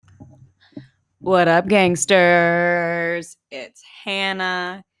What up, gangsters? It's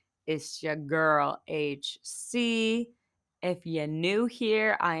Hannah. It's your girl, HC. If you're new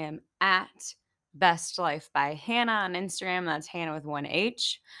here, I am at Best Life by Hannah on Instagram. That's Hannah with one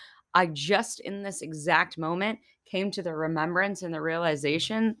H. I just in this exact moment came to the remembrance and the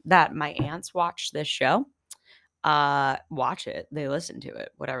realization that my aunts watch this show. Watch it. They listen to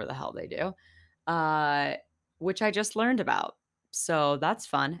it, whatever the hell they do. Uh, which I just learned about. So that's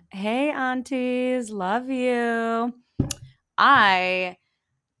fun. Hey, aunties, love you. I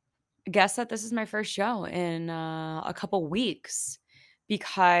guess that this is my first show in a couple weeks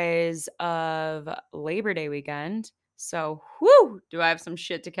because of Labor Day weekend. So, whoo, do I have some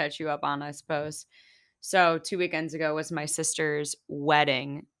shit to catch you up on, I suppose. So, 2 weekends ago was my sister's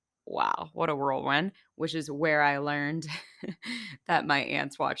wedding. Wow, what a whirlwind, which is where I learned that my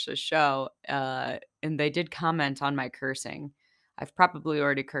aunts watch the show. And they did comment on my cursing. I've probably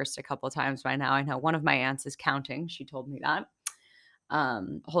already cursed a couple times by now. I know one of my aunts is counting. She told me that.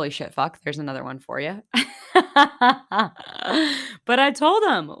 Holy shit, fuck. There's another one for you. But I told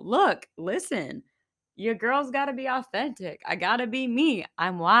him, look, listen, your girl's got to be authentic. I got to be me.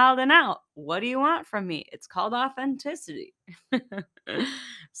 I'm wilding out. What do you want from me? It's called authenticity.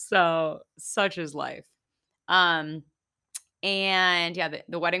 So, such is life. Um, and yeah,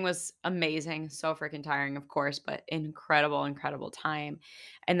 the wedding was amazing. So freaking tiring, of course, but incredible, incredible time.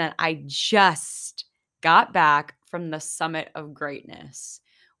 And then I just got back from the Summit of Greatness,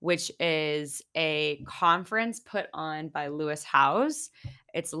 which is a conference put on by Lewis Howes.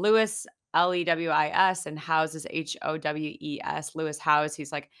 It's Lewis, Lewis, and Howes is Howes. Lewis Howes,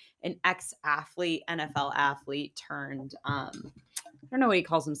 he's like an ex athlete, NFL athlete turned, I don't know what he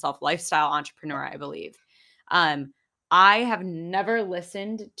calls himself, lifestyle entrepreneur, I believe. Um, I have never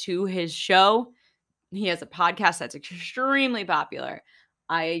listened to his show. He has a podcast that's extremely popular.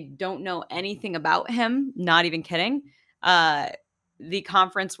 I don't know anything about him, not even kidding. Uh, the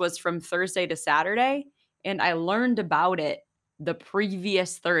conference was from Thursday to Saturday, and I learned about it the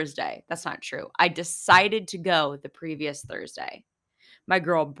previous Thursday. That's not true. I decided to go the previous Thursday. My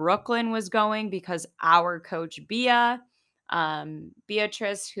girl Brooklyn was going because our coach Beatrice,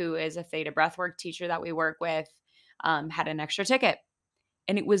 who is a Theta Breathwork teacher that we work with, had an extra ticket.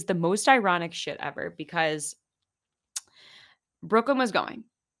 And it was the most ironic shit ever because Brooklyn was going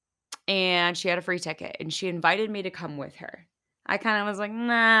and she had a free ticket and she invited me to come with her. I kind of was like,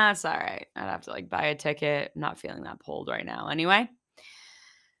 nah, it's all right. I'd have to like buy a ticket. I'm not feeling that pulled right now. Anyway,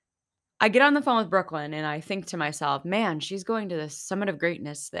 I get on the phone with Brooklyn and I think to myself, man, she's going to this Summit of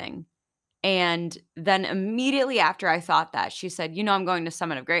Greatness thing. And then immediately after I thought that, she said, I'm going to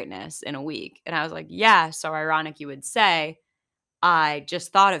Summit of Greatness in a week. And I was like, yeah, so ironic you would say. I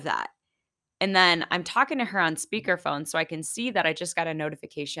just thought of that. And then I'm talking to her on speakerphone so I can see that I just got a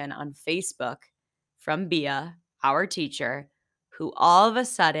notification on Facebook from Bia, our teacher, who all of a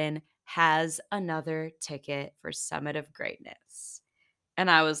sudden has another ticket for Summit of Greatness. And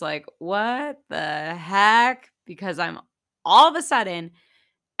I was like, what the heck? Because I'm all of a sudden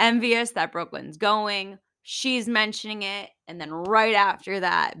envious that Brooklyn's going. She's mentioning it. And then right after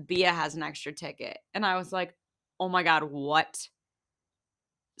that, Bia has an extra ticket. And I was like, oh my God, what?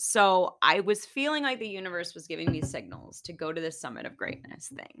 So I was feeling like the universe was giving me signals to go to the Summit of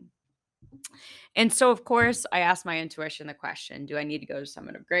Greatness thing. And so, of course, I asked my intuition the question, do I need to go to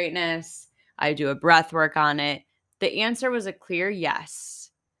Summit of Greatness? I do a breath work on it. The answer was a clear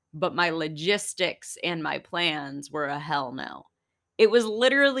yes, but my logistics and my plans were a hell no. It was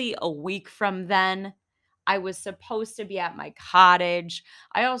literally a week from then. I was supposed to be at my cottage.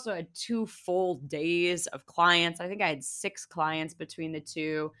 I also had 2 full days of clients. I think I had 6 clients between the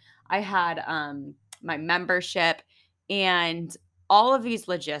two. I had my membership, and all of these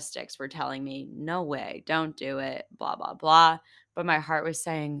logistics were telling me, no way, don't do it, blah, blah, blah. But my heart was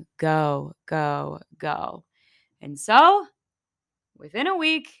saying, go, go, go. And so within a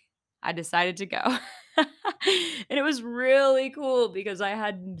week, I decided to go. And it was really cool because I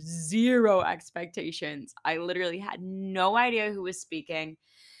had zero expectations. I literally had no idea who was speaking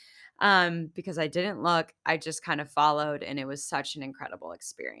because I didn't look. I just kind of followed, and it was such an incredible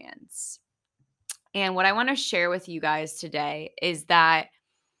experience. And what I want to share with you guys today is that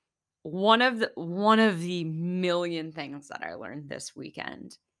one of the million things that I learned this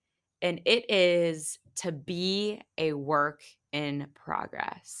weekend, and it is to be a work in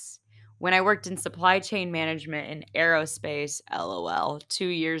progress. When I worked in supply chain management in aerospace, LOL, 2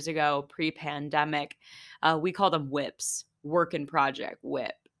 years ago, pre-pandemic, we called them WIPs, work in project,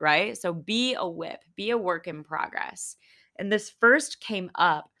 WIP, right? So be a WIP, be a work in progress. And this first came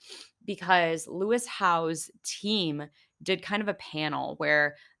up because Lewis Howes' team did kind of a panel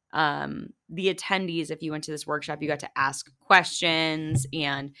where The attendees, if you went to this workshop, you got to ask questions,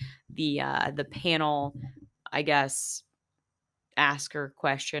 and the panel, I guess, asker,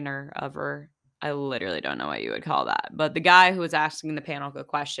 questioner, over. I literally don't know what you would call that. But the guy who was asking the panel the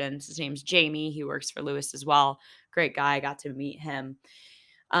questions, his name's Jamie. He works for Lewis as well. Great guy. I got to meet him.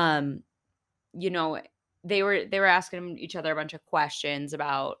 Um, you know, they were asking each other a bunch of questions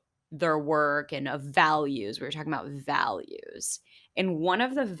about their work and of values. We were talking about values. And one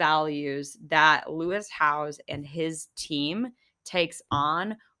of the values that Lewis Howes and his team takes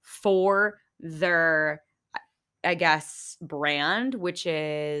on for their, I guess, brand, which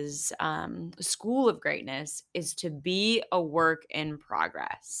is School of Greatness, is to be a work in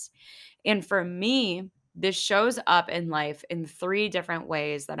progress. And for me, this shows up in life in 3 different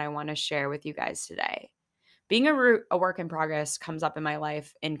ways that I want to share with you guys today. Being a work in progress comes up in my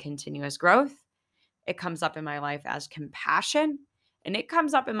life in continuous growth. It comes up in my life as compassion, and it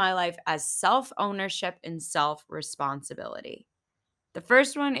comes up in my life as self-ownership and self-responsibility. The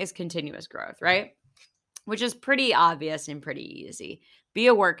first one is continuous growth, right? Which is pretty obvious and pretty easy. Be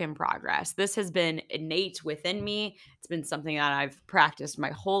a work in progress. This has been innate within me. It's been something that I've practiced my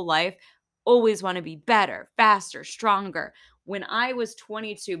whole life. Always want to be better, faster, stronger. When I was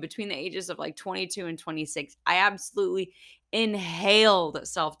 22, between the ages of like 22 and 26, I absolutely inhaled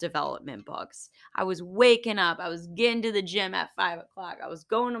self development books. I was waking up, I was getting to the gym at 5 o'clock, I was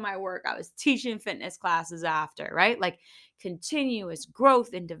going to my work, I was teaching fitness classes after, right? Like continuous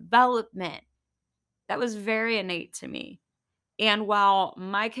growth and development. That was very innate to me. And while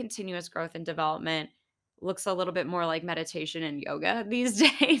my continuous growth and development looks a little bit more like meditation and yoga these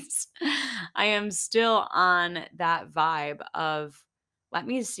days, I am still on that vibe of let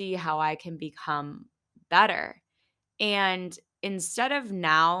me see how I can become better. And instead of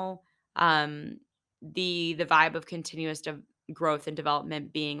now, the vibe of continuous growth and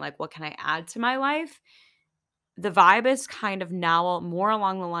development being like, what can I add to my life? The vibe is kind of now more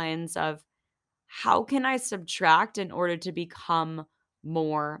along the lines of how can I subtract in order to become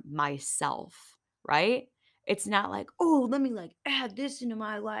more myself, right? It's not like, oh, let me like add this into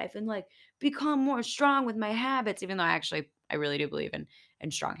my life and like become more strong with my habits, even though I really do believe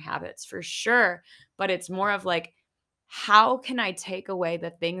in strong habits for sure. But it's more of like, how can I take away the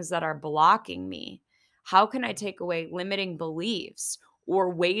things that are blocking me? How can I take away limiting beliefs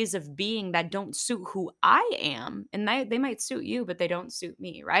or ways of being that don't suit who I am? And they might suit you, but they don't suit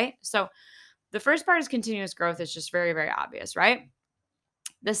me, right? So the first part is continuous growth is just very, very obvious, right?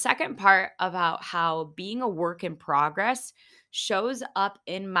 The second part about how being a work in progress shows up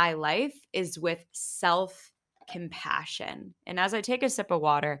in my life is with self compassion. And as I take a sip of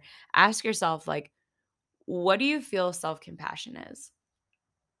water, ask yourself, like, what do you feel self compassion is?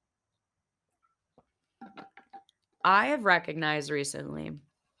 I have recognized recently,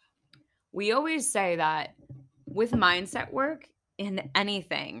 we always say that with mindset work in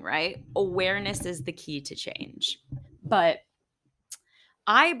anything, right? Awareness is the key to change. But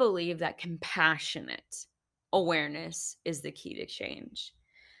I believe that compassionate awareness is the key to change.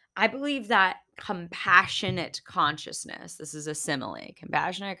 I believe that compassionate consciousness, this is a simile,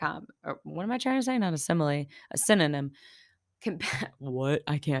 or what am I trying to say? Not a simile, a synonym. What?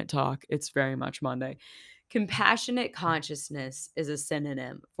 I can't talk. It's very much Monday. Compassionate consciousness is a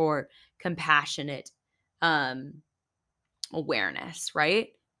synonym for compassionate um, awareness, right?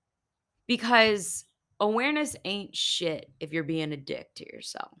 Because awareness ain't shit if you're being a dick to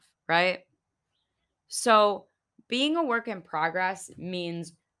yourself, right? So, being a work in progress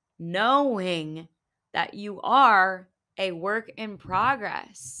means knowing that you are a work in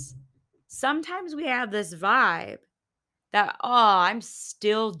progress. Sometimes we have this vibe that, oh, I'm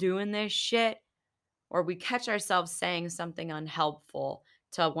still doing this shit. Or we catch ourselves saying something unhelpful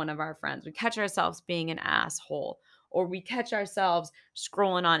to one of our friends. We catch ourselves being an asshole. Or we catch ourselves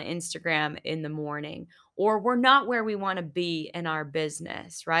scrolling on Instagram in the morning. Or we're not where we want to be in our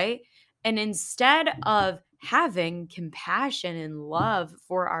business, right? And instead of having compassion and love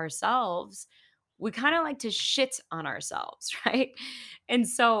for ourselves, we kind of like to shit on ourselves, right? And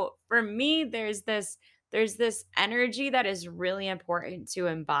so for me, there's this energy that is really important to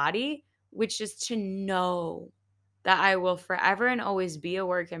embody, which is to know that I will forever and always be a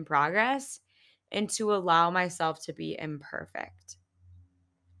work in progress and to allow myself to be imperfect.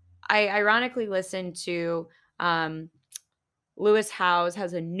 I ironically listened to Lewis Howes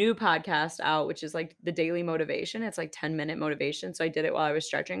has a new podcast out, which is like the daily motivation. It's like 10-minute motivation. So I did it while I was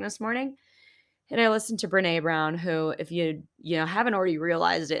stretching this morning. And I listened to Brene Brown, who, if you haven't already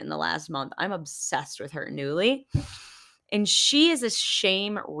realized it in the last month, I'm obsessed with her newly. And she is a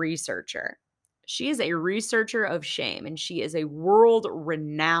shame researcher. She is a researcher of shame, and she is a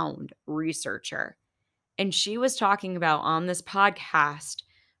world-renowned researcher. And she was talking about on this podcast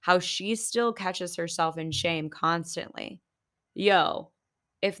how she still catches herself in shame constantly. Yo,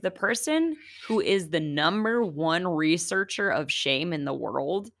 if the person who is the number one researcher of shame in the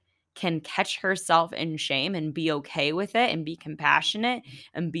world can catch herself in shame and be okay with it and be compassionate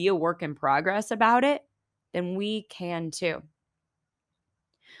and be a work in progress about it, then we can too.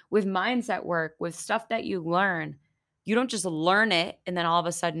 With mindset work, with stuff that you learn, you don't just learn it and then all of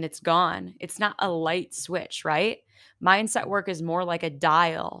a sudden it's gone. It's not a light switch, right? Mindset work is more like a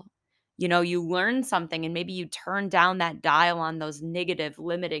dial. You learn something and maybe you turn down that dial on those negative,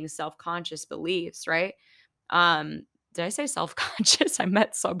 limiting, self-conscious beliefs, right? Did I say self-conscious? I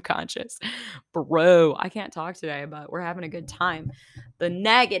meant subconscious. Bro, I can't talk today, but we're having a good time. The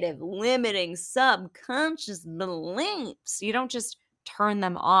negative, limiting, subconscious beliefs. You don't just turn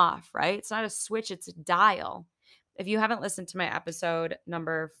them off, right? It's not a switch, it's a dial. If you haven't listened to my episode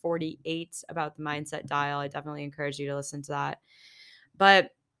number 48 about the mindset dial, I definitely encourage you to listen to that. But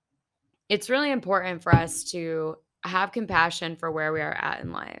it's really important for us to have compassion for where we are at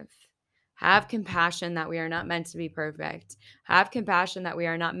in life. Have compassion that we are not meant to be perfect. Have compassion that we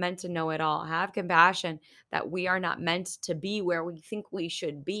are not meant to know it all. Have compassion that we are not meant to be where we think we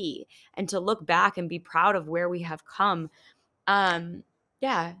should be, and to look back and be proud of where we have come. Um,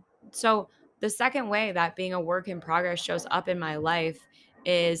 yeah. So the second way that being a work in progress shows up in my life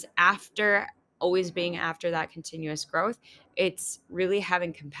is after always being after that continuous growth, it's really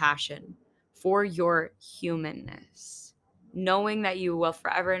having compassion for your humanness, knowing that you will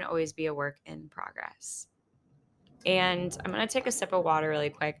forever and always be a work in progress. And I'm going to take a sip of water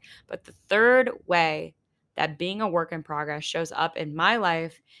really quick. But the third way that being a work in progress shows up in my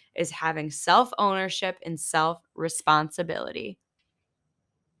life is having self ownership and self responsibility.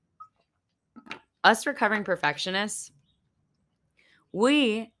 Us recovering perfectionists,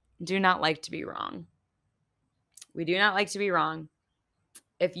 we do not like to be wrong. We do not like to be wrong.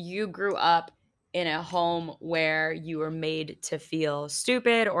 If you grew up in a home where you were made to feel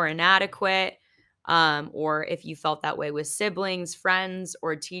stupid or inadequate, or if you felt that way with siblings, friends,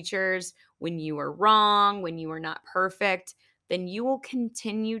 or teachers when you were wrong, when you were not perfect, then you will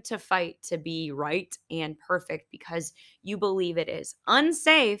continue to fight to be right and perfect because you believe it is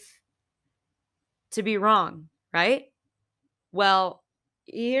unsafe to be wrong, right? Well,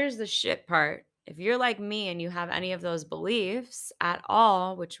 here's the shit part. If you're like me and you have any of those beliefs at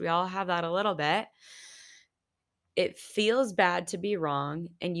all, which we all have that a little bit, it feels bad to be wrong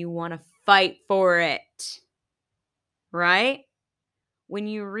and you want to fight for it, right? When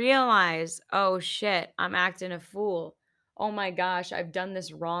you realize, oh shit, I'm acting a fool. Oh my gosh, I've done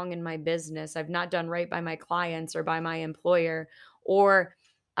this wrong in my business. I've not done right by my clients or by my employer, or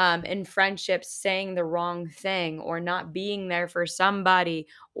in friendships, saying the wrong thing or not being there for somebody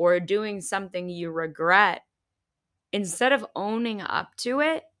or doing something you regret. Instead of owning up to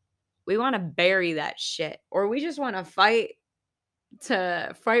it, we want to bury that shit, or we just want to fight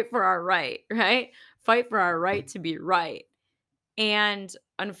for our right? Fight for our right to be right. And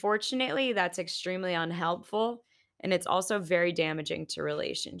unfortunately, that's extremely unhelpful. And it's also very damaging to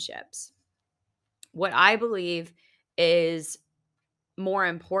relationships. What I believe is more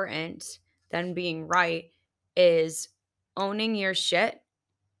important than being right is owning your shit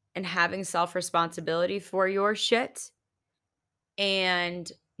and having self responsibility for your shit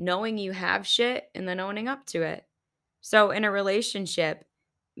and knowing you have shit and then owning up to it. So in a relationship,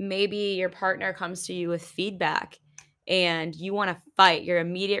 maybe your partner comes to you with feedback and you want to fight. Your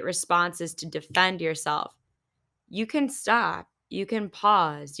immediate response is to defend yourself. You can stop. You can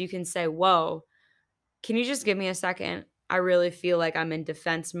pause. You can say, whoa, can you just give me a second? I really feel like I'm in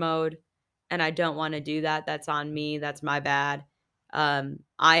defense mode and I don't want to do that. That's on me. That's my bad. I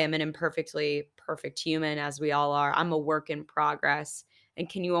am an imperfectly perfect human, as we all are. I'm a work in progress. And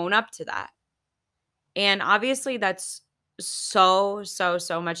can you own up to that? And obviously, that's so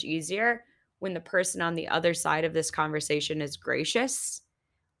much easier when the person on the other side of this conversation is gracious,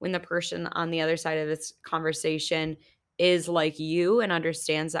 when the person on the other side of this conversation is like you and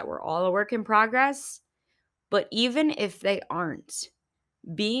understands that we're all a work in progress. But even if they aren't,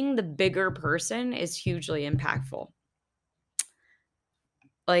 being the bigger person is hugely impactful.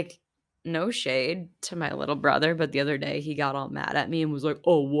 Like, no shade to my little brother, but the other day he got all mad at me and was like,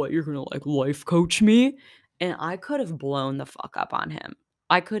 "Oh, what? You're gonna like life coach me?" And I could have blown the fuck up on him.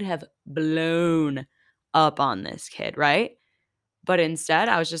 I could have blown up on this kid, right? But instead,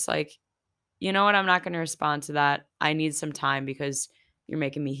 I was just like, you know what? I'm not going to respond to that. I need some time because you're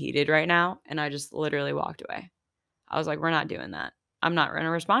making me heated right now. And I just literally walked away. I was like, we're not doing that. I'm not going to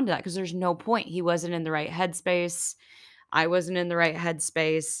respond to that because there's no point. He wasn't in the right headspace. I wasn't in the right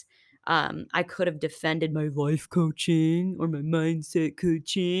headspace. I could have defended my life coaching or my mindset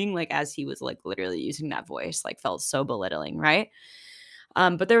coaching, like as he was like literally using that voice, like felt so belittling, right?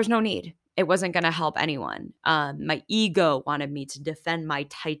 But there was no need. It wasn't going to help anyone. My ego wanted me to defend my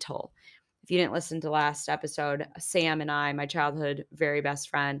title. If you didn't listen to last episode, Sam and I, my childhood very best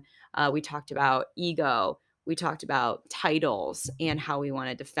friend, we talked about ego. We talked about titles and how we want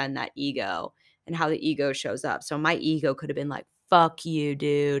to defend that ego and how the ego shows up. So my ego could have been like, fuck you,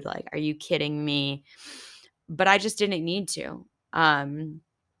 dude. Like, are you kidding me? But I just didn't need to. I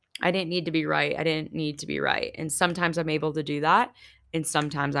didn't need to be right. I didn't need to be right. And sometimes I'm able to do that. And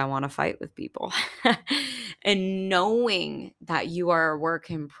sometimes I want to fight with people. And knowing that you are a work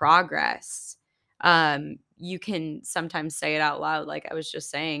in progress, you can sometimes say it out loud. Like I was just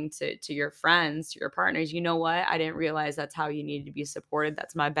saying to your friends, to your partners, you know what? I didn't realize that's how you need to be supported.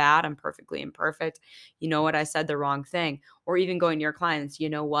 That's my bad. I'm perfectly imperfect. You know what? I said the wrong thing. Or even going to your clients, you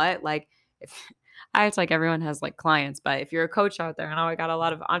know what? Like if it's like everyone has like clients, but if you're a coach out there, I know I got a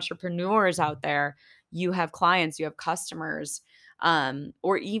lot of entrepreneurs out there, you have clients, you have customers,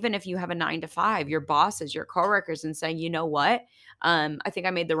 or even if you have a 9 to 5, your bosses, your coworkers, and saying, you know what, I think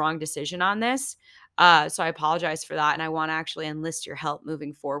I made the wrong decision on this. So I apologize for that. And I want to actually enlist your help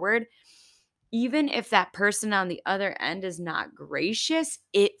moving forward. Even if that person on the other end is not gracious,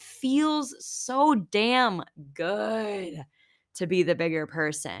 it feels so damn good to be the bigger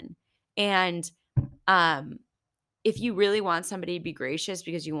person. And um, if you really want somebody to be gracious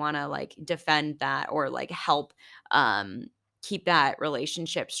because you want to like defend that or like help um keep that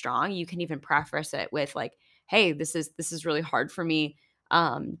relationship strong, you can even preface it with like, hey, this is really hard for me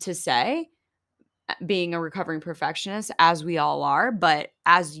to say, being a recovering perfectionist, as we all are, but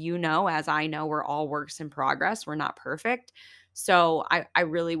as you know, as I know, we're all works in progress. We're not perfect. So I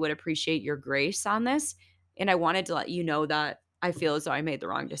really would appreciate your grace on this. And I wanted to let you know that I feel as though I made the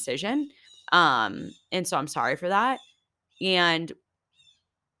wrong decision. And so I'm sorry for that. And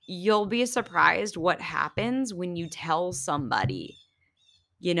you'll be surprised what happens when you tell somebody,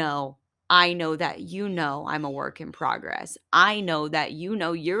 you know, I know that you know I'm a work in progress. I know that you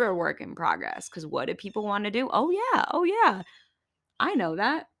know you're a work in progress. Because what do people want to do? Oh, yeah. Oh, yeah. I know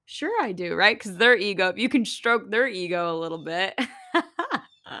that. Sure, I do. Right. Because their ego, if you can stroke their ego a little bit,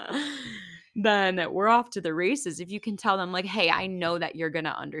 then we're off to the races. If you can tell them, like, hey, I know that you're going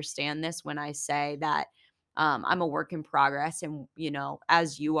to understand this when I say that I'm a work in progress and, you know,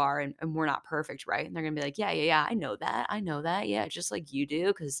 as you are, and we're not perfect, right? And they're going to be like, yeah, yeah, yeah, I know that. I know that. Yeah, just like you do,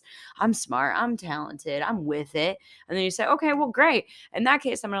 because I'm smart, I'm talented, I'm with it. And then you say, okay, well, great. In that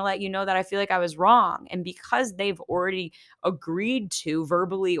case, I'm going to let you know that I feel like I was wrong. And because they've already agreed to,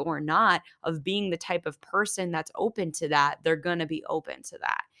 verbally or not, of being the type of person that's open to that, they're going to be open to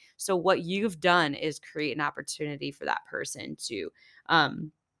that. So what you've done is create an opportunity for that person to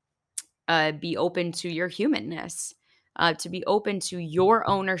um, be open to your humanness, to be open to your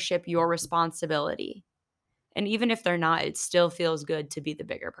ownership, your responsibility. And even if they're not, it still feels good to be the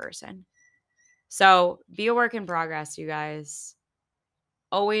bigger person. So be a work in progress, you guys.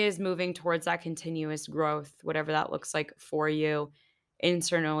 Always moving towards that continuous growth, whatever that looks like for you,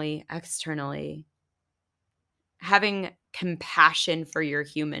 internally, externally. Having compassion for your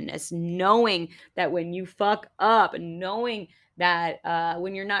humanness, knowing that when you fuck up, knowing that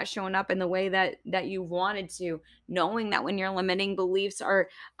when you're not showing up in the way that you wanted to, knowing that when your limiting beliefs are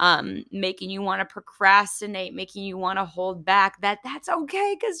making you want to procrastinate, making you want to hold back, that's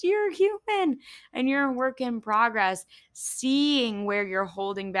okay because you're human and you're a work in progress. Seeing where you're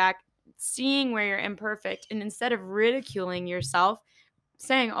holding back, seeing where you're imperfect, and instead of ridiculing yourself,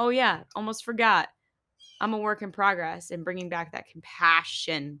 saying, oh yeah, almost forgot, I'm a work in progress, and bringing back that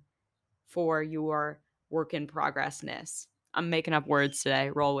compassion for your work in progressness. I'm making up words today.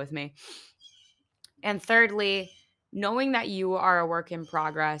 Roll with me. And thirdly, knowing that you are a work in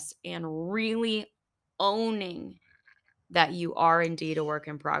progress and really owning that you are indeed a work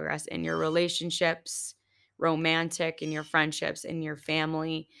in progress in your relationships, romantic, in your friendships, in your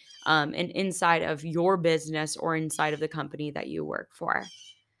family, and inside of your business or inside of the company that you work for.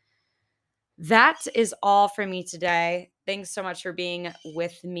 That is all for me today. Thanks so much for being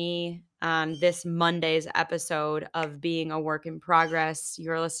with me on this Monday's episode of Being a Work in Progress.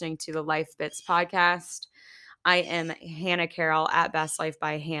 You're listening to the Life Bits podcast. I am Hannah Carroll at Best Life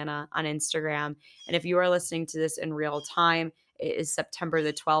by Hannah on Instagram. And if you are listening to this in real time, it is September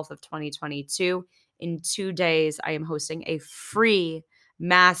the 12th of 2022. In 2 days, I am hosting a free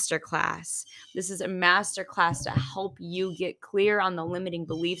masterclass. This is a masterclass to help you get clear on the limiting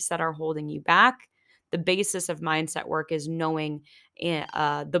beliefs that are holding you back, the basis of mindset work is knowing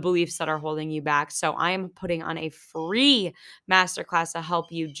the beliefs that are holding you back. So I am putting on a free masterclass to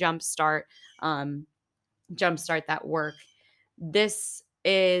help you um, jumpstart that work. This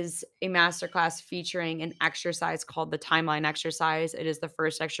is a masterclass featuring an exercise called the timeline exercise. It is the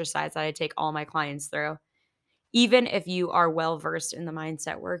first exercise that I take all my clients through. Even if you are well versed in the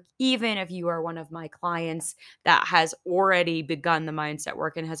mindset work, even if you are one of my clients that has already begun the mindset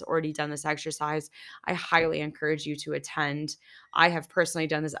work and has already done this exercise, I highly encourage you to attend. I have personally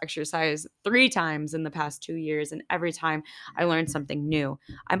done this exercise 3 times in the past 2 years, and every time I learned something new.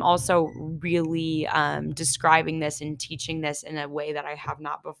 I'm also really describing this and teaching this in a way that I have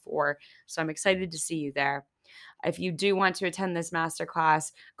not before. So I'm excited to see you there. If you do want to attend this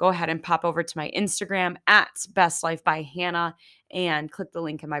masterclass, go ahead and pop over to my Instagram at Best Life by Hannah and click the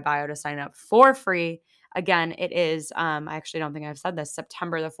link in my bio to sign up for free. Again, it is, I actually don't think I've said this,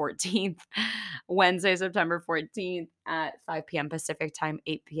 September the 14th, Wednesday, September 14th at 5 p.m. Pacific time,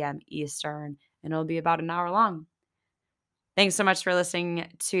 8 p.m. Eastern, and it'll be about an hour long. Thanks so much for listening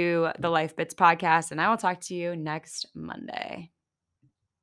to the Life Bits podcast, and I will talk to you next Monday.